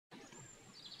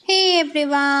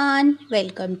everyone,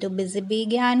 welcome to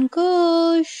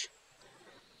busybeegyankosh.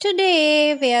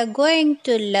 Today we are going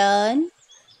to learn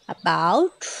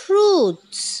about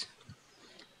fruits.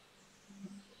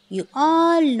 You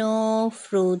all know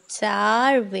fruits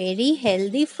are very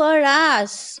healthy for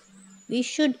us. We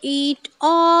should eat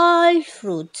all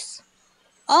fruits.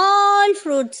 All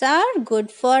fruits are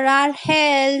good for our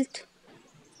health.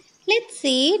 Let's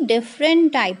see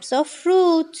different types of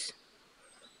fruits.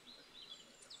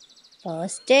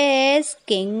 First is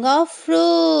king of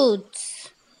fruits.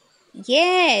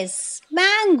 Yes,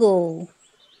 mango.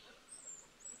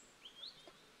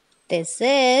 This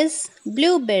is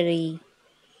blueberry.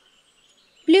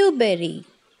 Blueberry.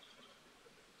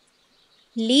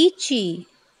 Lychee.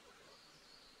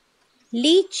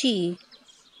 Lychee.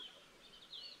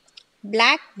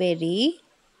 Blackberry.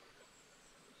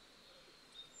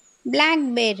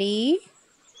 Blackberry.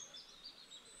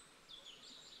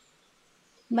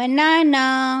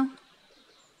 Banana.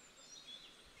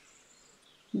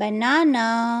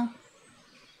 Banana.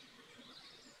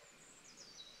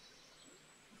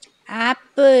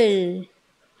 Apple.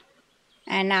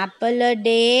 An apple a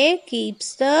day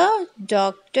keeps the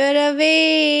doctor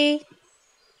away.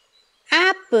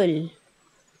 Apple.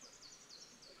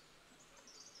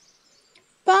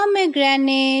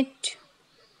 Pomegranate.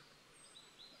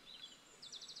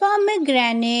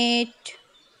 Pomegranate.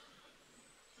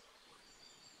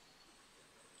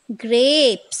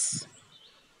 Grapes.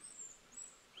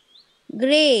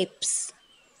 Grapes.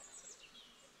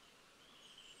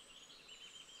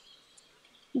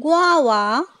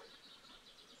 Guava.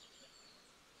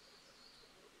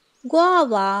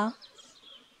 Guava.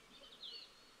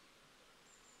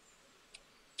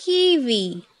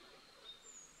 Kiwi.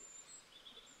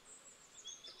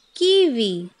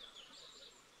 Kiwi.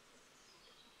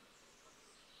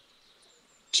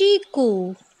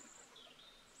 Chiku.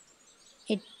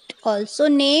 It also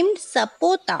named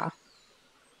sapota.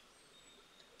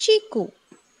 Chiku.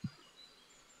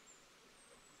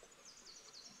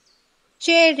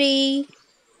 Cherry.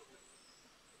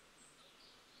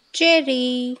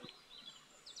 Cherry.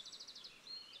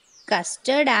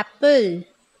 Custard apple.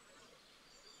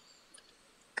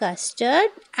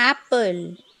 Custard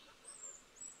apple.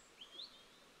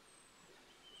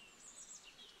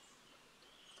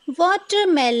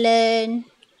 Watermelon.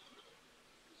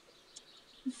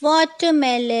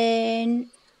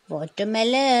 Watermelon.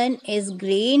 Watermelon is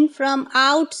green from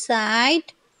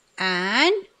outside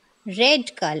and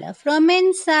red color from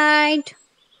inside.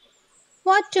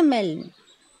 Watermelon.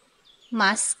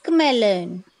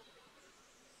 Muskmelon.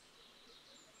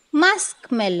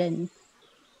 Muskmelon.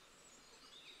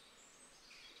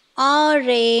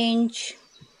 Orange.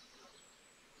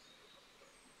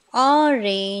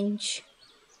 Orange.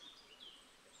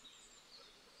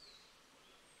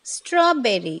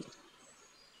 Strawberry.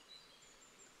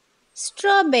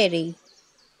 Strawberry.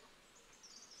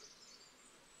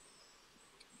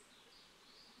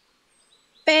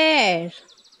 Pear.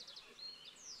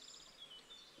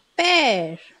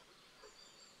 Pear.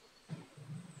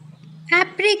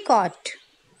 Apricot.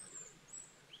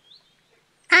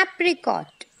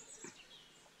 Apricot.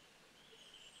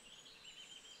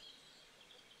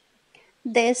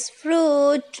 This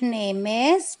fruit name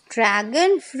is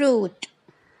dragon fruit.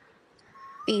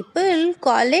 People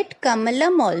call it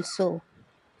kamalam also.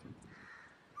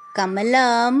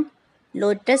 Kamalam,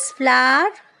 lotus flower.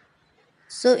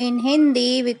 So in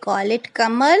Hindi we call it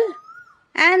kamal,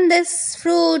 and this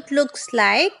fruit looks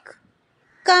like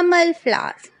kamal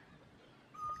flower.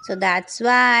 So that's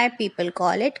why people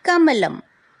call it kamalam.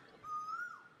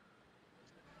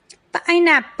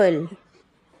 Pineapple.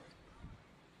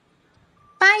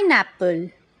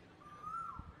 Pineapple.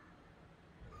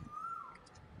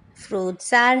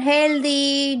 Fruits are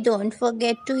healthy. Don't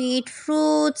forget to eat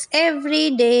fruits every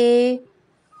day.